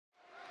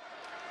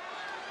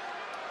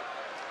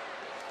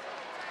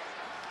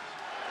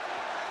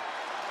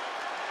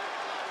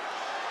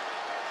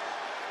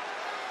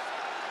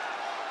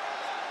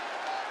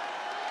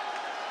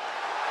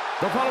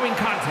The following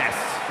contest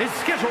is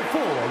scheduled for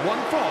one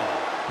fall.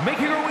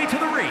 Making her way to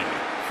the ring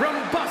from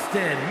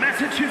Boston,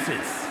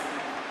 Massachusetts,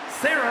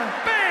 Sasha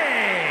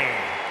Banks.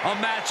 A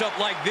matchup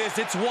like this,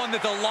 it's one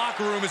that the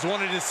locker room has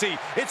wanted to see.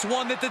 It's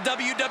one that the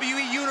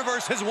WWE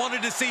Universe has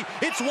wanted to see.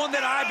 It's one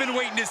that I've been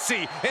waiting to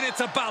see, and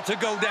it's about to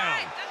go down.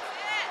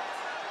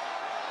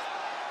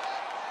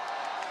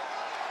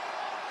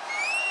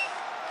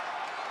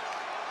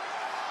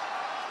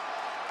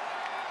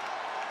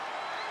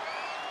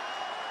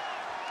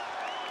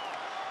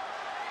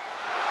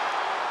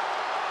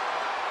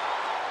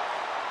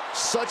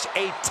 Such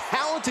a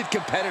talented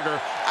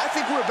competitor. I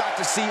think we're about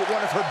to see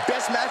one of her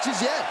best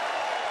matches yet.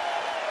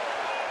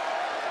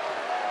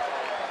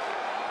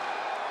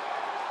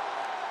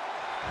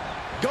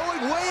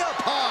 Going way up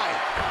high.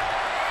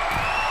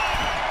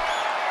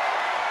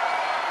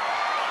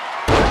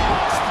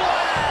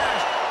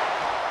 Splash!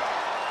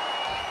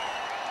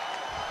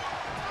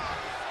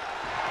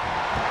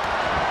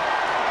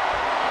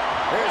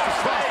 There's the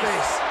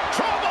crossface.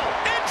 Trouble!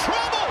 In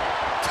trouble!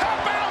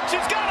 Tap out!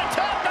 She's got to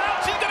tap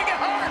out! She's gonna get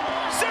hurt!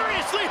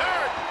 Seriously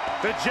hurt!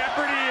 The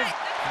jeopardy is...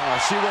 Oh,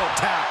 she won't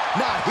tap.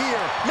 Not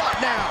here.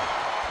 Not now.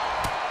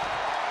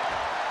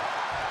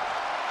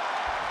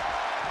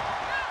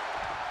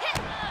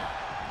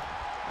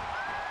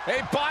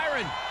 Hey,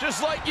 Byron,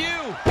 just like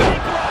you.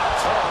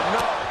 Bankrupt! Oh,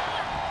 no.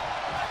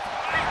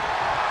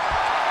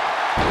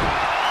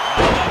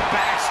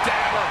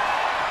 Backstabber.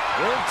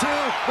 Into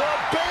the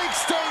bank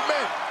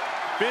statement.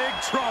 Big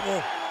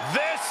trouble.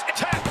 This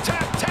tap,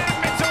 tap,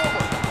 tap. It's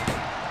over.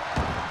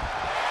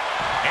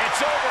 It's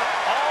over.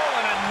 All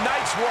in a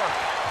night's work.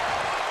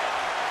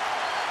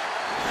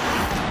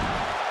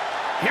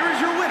 Here is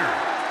your winner,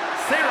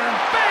 Sasha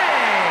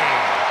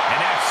Banks. And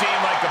that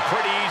seemed like a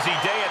pretty easy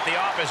day at the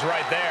office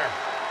right there.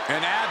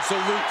 An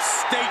absolute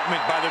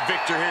statement by the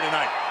victor here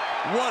tonight.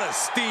 What a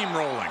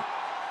steamrolling.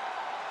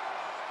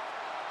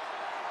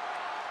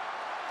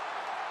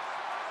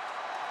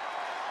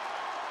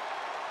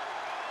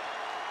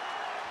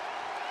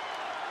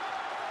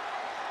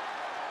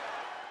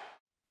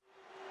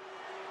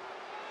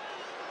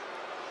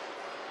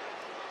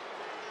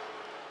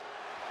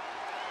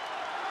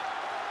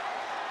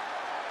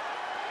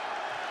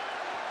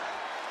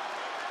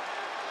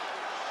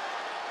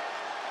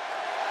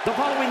 The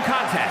following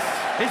contest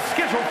is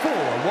scheduled for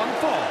one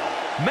fall.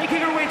 Making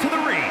her way to the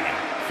ring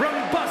from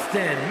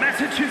Boston,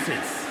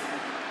 Massachusetts,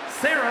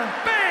 Sasha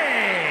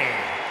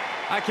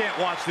Banks. I can't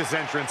watch this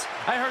entrance.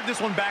 I heard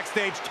this one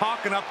backstage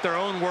talking up their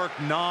own work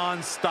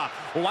non-stop.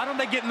 Well, why don't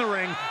they get in the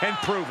ring and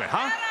prove it,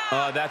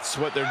 huh? That's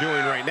what they're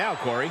doing right now,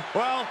 Corey.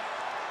 Well,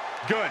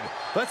 good.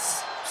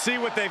 Let's see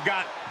what they've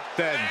got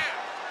then.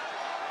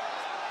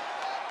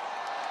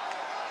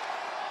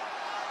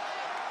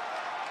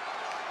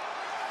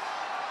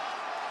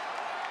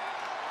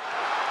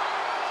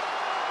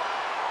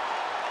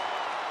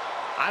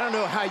 I don't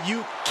know how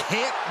you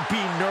can't be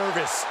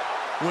nervous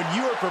when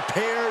you are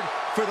prepared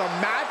for the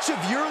match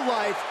of your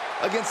life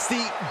against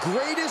the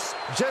greatest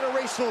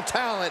generational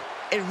talent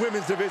in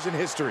women's division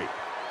history.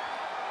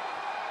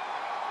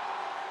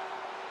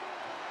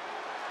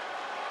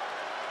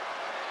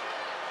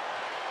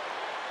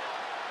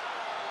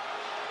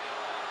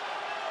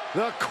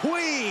 The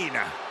Queen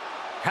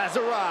has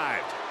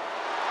arrived.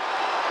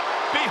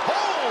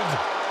 Behold,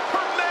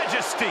 Her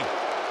Majesty.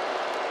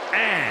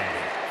 And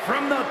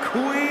from the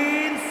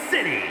Queen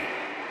City,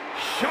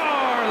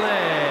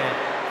 Charlotte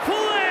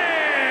Flair.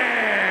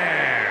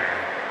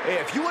 Hey,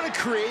 if you want to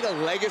create a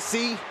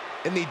legacy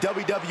in the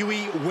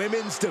WWE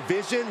Women's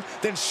Division,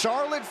 then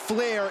Charlotte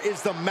Flair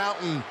is the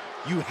mountain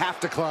you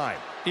have to climb.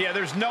 Yeah,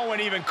 there's no one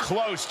even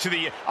close to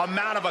the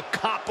amount of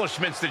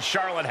accomplishments that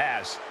Charlotte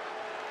has.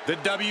 The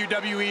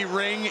WWE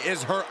ring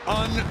is her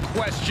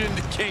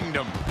unquestioned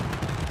kingdom.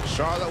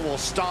 Charlotte will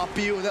stomp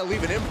you and then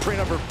leave an imprint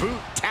of her boot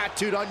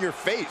tattooed on your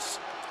face.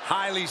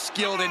 Highly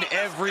skilled in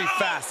every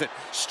facet.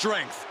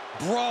 Strength,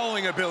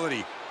 brawling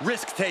ability,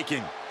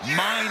 risk-taking,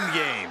 mind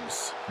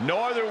games. No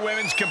other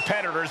women's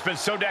competitor has been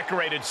so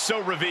decorated,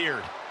 so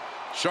revered.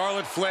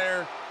 Charlotte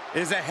Flair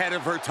is ahead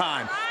of her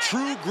time.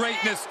 True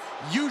greatness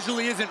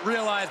usually isn't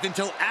realized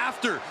until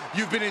after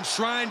you've been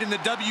enshrined in the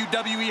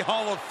WWE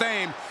Hall of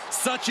Fame.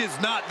 Such is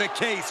not the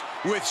case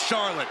with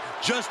Charlotte.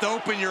 Just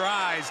open your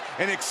eyes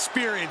and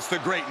experience the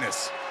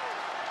greatness.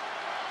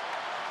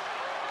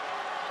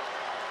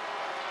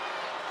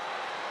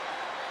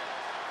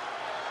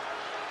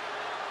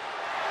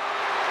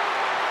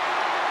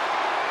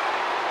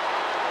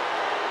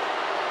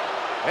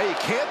 Hey, you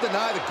can't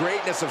deny the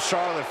greatness of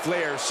Charlotte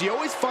Flair. She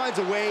always finds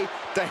a way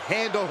to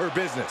handle her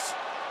business.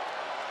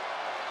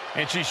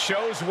 And she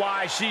shows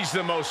why she's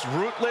the most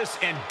ruthless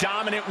and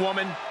dominant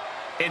woman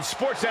in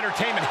sports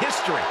entertainment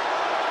history.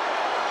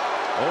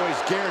 Always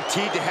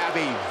guaranteed to have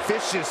a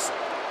vicious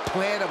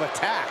plan of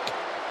attack.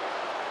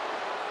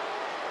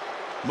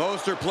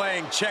 Most are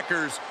playing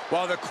checkers,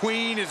 while the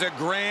Queen is a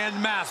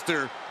grand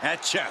master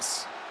at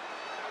chess.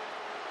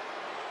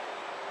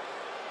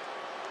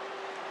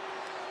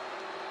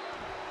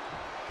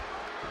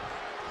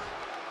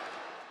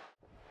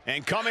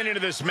 And coming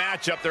into this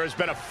matchup, there has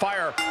been a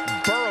fire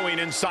burrowing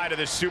inside of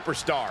this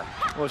superstar.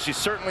 Well, she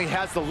certainly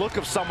has the look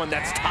of someone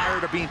that's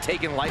tired of being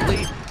taken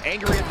lightly,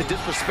 angry at the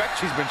disrespect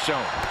she's been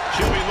shown.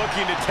 She'll be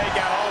looking to take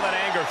out all that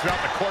anger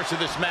throughout the course of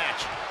this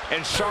match.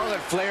 And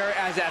Charlotte Flair,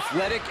 as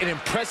athletic and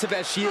impressive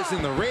as she is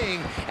in the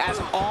ring, as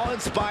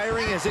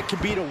awe-inspiring as it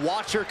can be to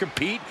watch her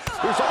compete,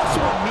 there's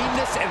also a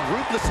meanness and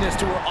ruthlessness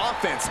to her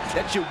offense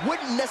that you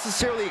wouldn't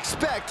necessarily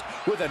expect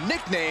with a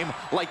nickname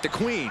like the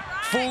Queen.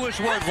 Foolish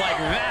words like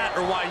that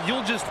are why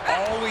you'll just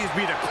always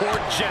be the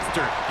court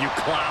jester, you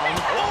clown.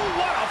 Oh,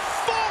 what a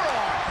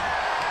forearm!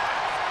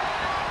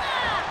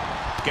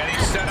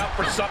 Getting set up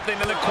for something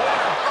in the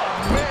corner.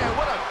 Oh, man,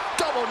 what a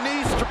double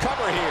knees to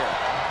cover here.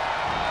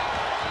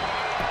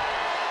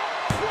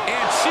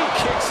 And she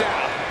kicks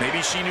out.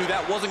 Maybe she knew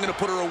that wasn't going to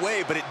put her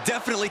away, but it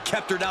definitely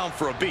kept her down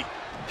for a beat.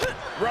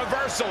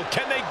 Reversal.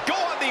 Can they go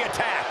on the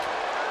attack?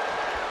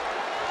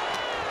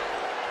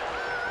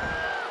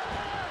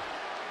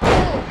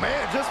 Oh,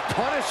 man, just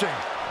punishing.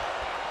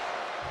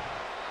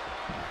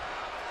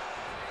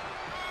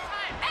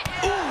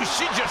 Ooh,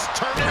 she just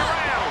turned it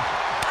around.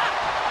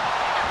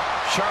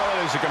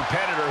 Charlotte is a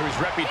competitor whose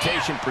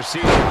reputation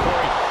precedes her.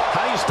 Corey,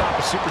 how do you stop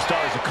a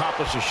superstar as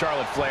accomplished as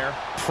Charlotte Flair?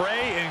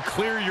 Pray and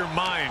clear your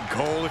mind,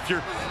 Cole. If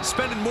you're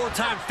spending more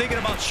time thinking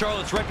about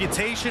Charlotte's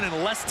reputation and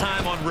less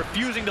time on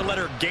refusing to let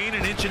her gain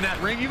an inch in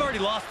that ring, you've already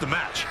lost the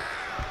match.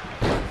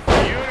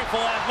 Beautiful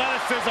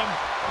athleticism.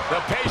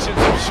 The patience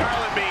of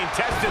Charlotte being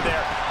tested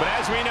there. But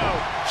as we know,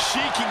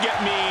 she can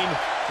get mean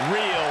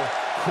real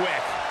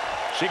quick.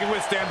 She can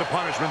withstand the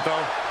punishment,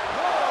 though.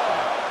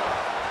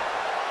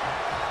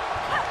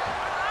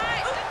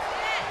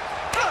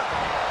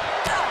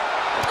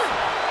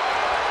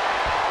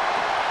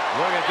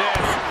 Look at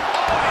this.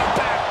 Oh,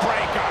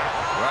 backbreaker.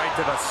 Right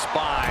to the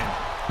spine.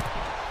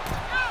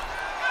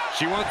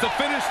 She wants to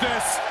finish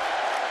this.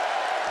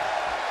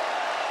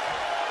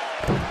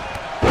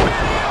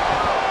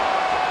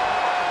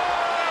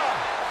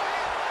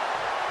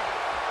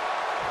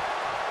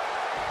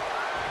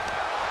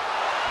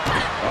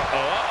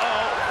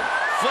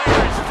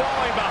 Flair is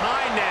falling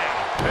behind now.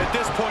 At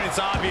this point, it's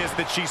obvious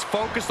that she's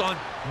focused on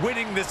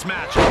winning this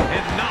match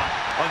and not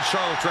on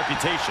Charlotte's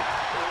reputation.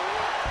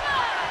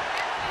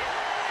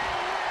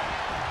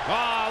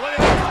 Ah, look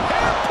at this.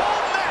 Hair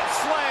pull mat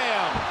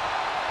slam.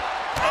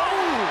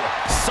 Oh,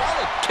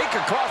 solid kick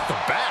across the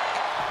back.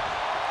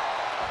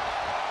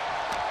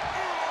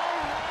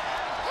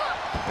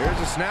 Here's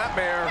a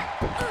snapmare.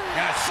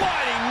 And a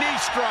sliding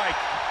knee strike.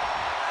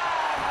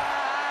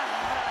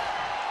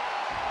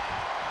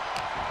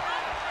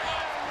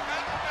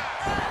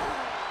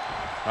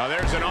 Oh,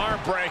 there's an arm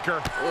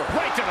breaker.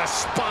 Right to the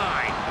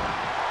spine.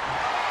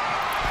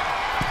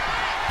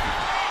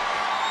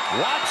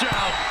 Watch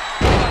out.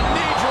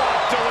 Knee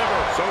drop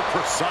delivered. So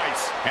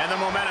precise. And the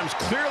momentum's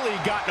clearly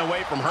gotten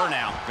away from her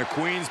now. The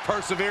Queen's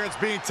perseverance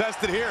being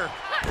tested here.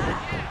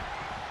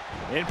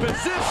 In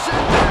position,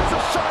 there's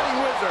a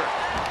Shining Wizard.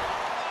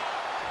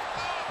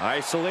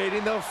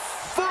 Isolating the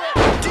foot.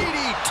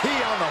 DDT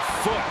on the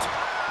foot.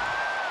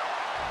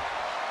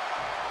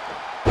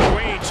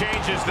 Queen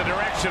changes the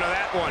direction of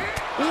that one.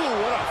 Ooh,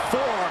 what a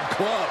forearm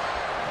club.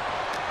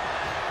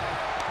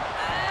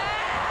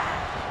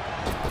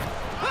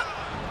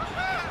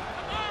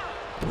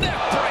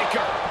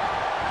 Neckbreaker.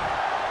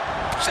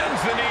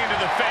 Sends the knee into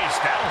the face.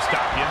 That'll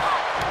stop you.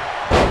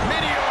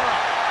 Meteora.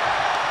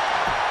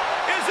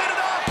 Is it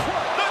enough?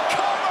 The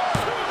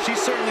cover. She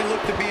certainly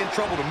looked to be in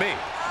trouble to me.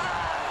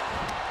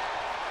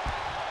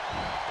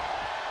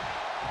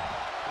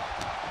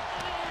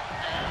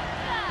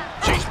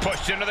 She's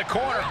pushed into the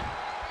corner.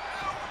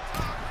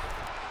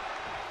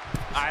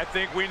 I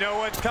think we know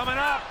what's coming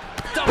up.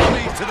 Double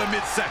knee to the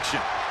midsection.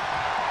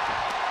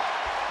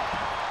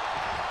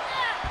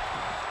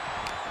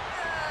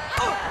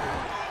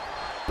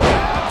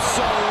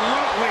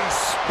 Absolutely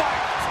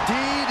spiked.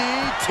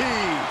 DDT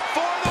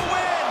for the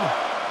win.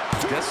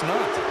 Guess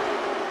not.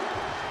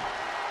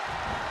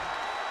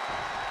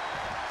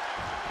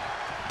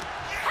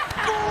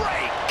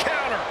 Great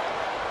counter.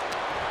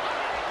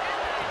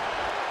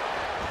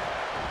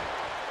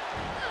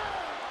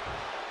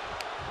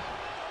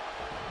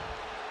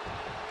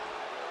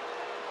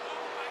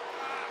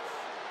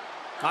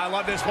 I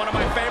love this. One of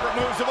my favorite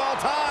moves of all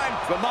time.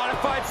 The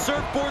modified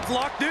surfboard's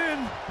locked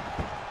in.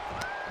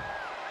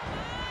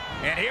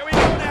 And here we go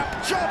now.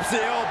 Jumps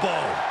the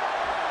elbow.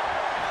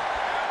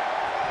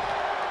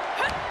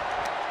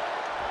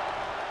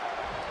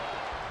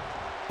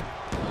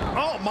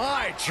 Oh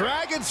my,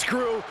 dragon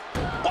screw.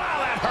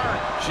 Wow, that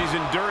hurt. She's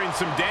enduring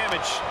some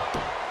damage.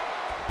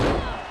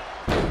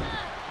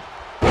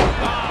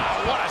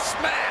 Ah, what a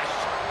smash.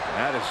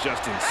 That is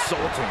just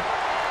insulting.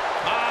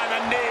 Ah,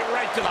 the knee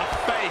right to the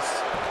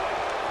face.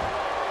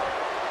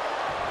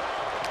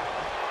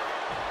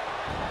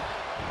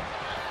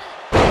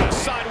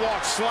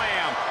 Sidewalk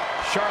slam.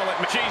 Charlotte,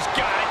 she's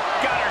got it.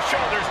 Got her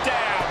shoulders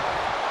down.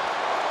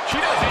 She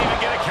doesn't even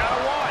get a count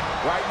of one.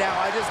 Right now,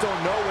 I just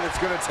don't know what it's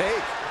going to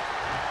take.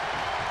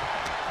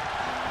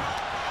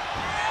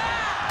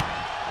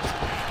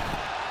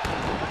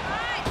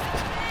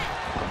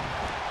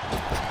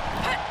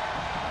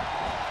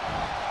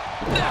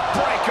 Neck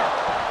breaker.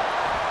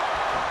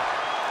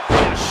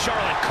 Yeah,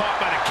 Charlotte caught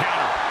by the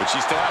counter. But she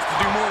still has to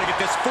do more to get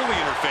this fully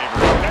in her favor.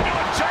 Into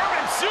a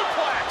German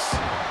suplex.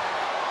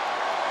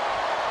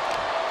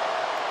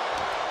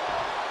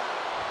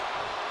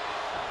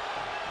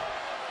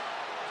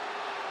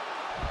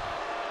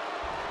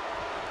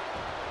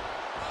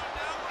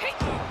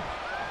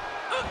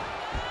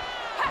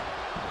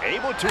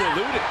 Able to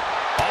elude it.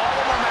 All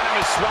the momentum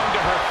is swung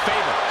to her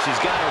favor.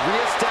 She's got to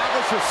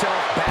reestablish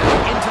herself back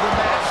into the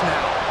match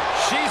now.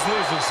 She's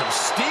losing some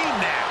steam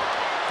now.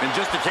 In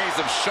just a case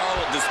of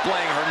Charlotte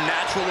displaying her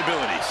natural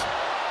abilities.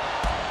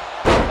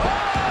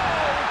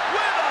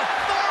 With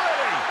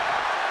authority.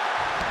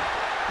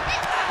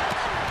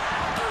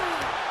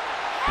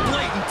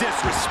 Blatant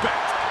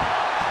disrespect.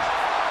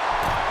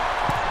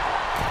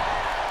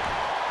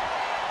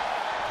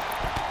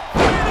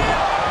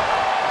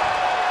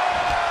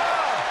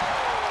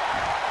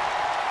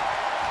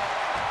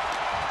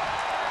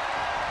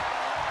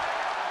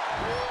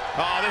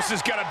 Oh, this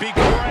is going to be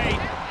great.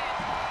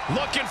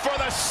 Looking for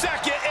the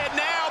second, and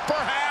now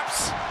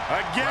perhaps.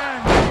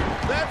 Again.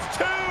 That's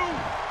two.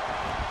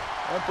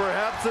 And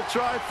perhaps a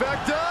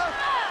trifecta.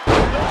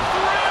 The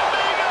Three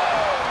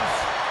Amigos.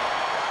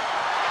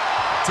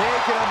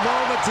 Taking a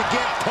moment to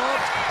get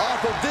pumped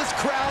off of this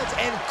crowd's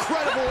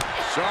incredible.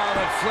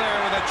 Charlotte Flair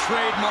with a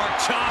trademark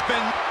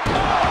chopping.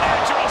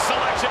 Natural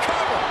selection.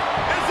 Cover.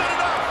 Is it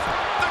enough?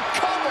 The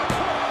cover.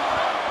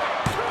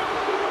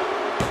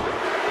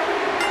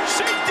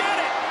 She did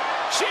it.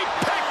 She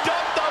picked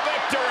up the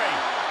victory.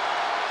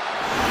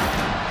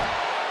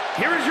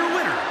 Here is your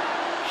winner,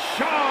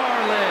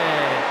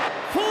 Charlotte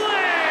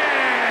Flair.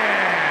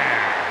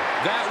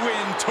 That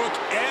win took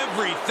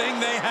everything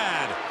they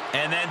had.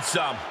 And then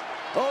some.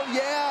 Oh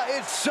yeah,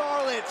 it's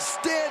Charlotte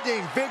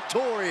standing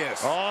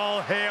victorious.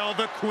 All hail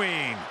the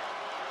Queen.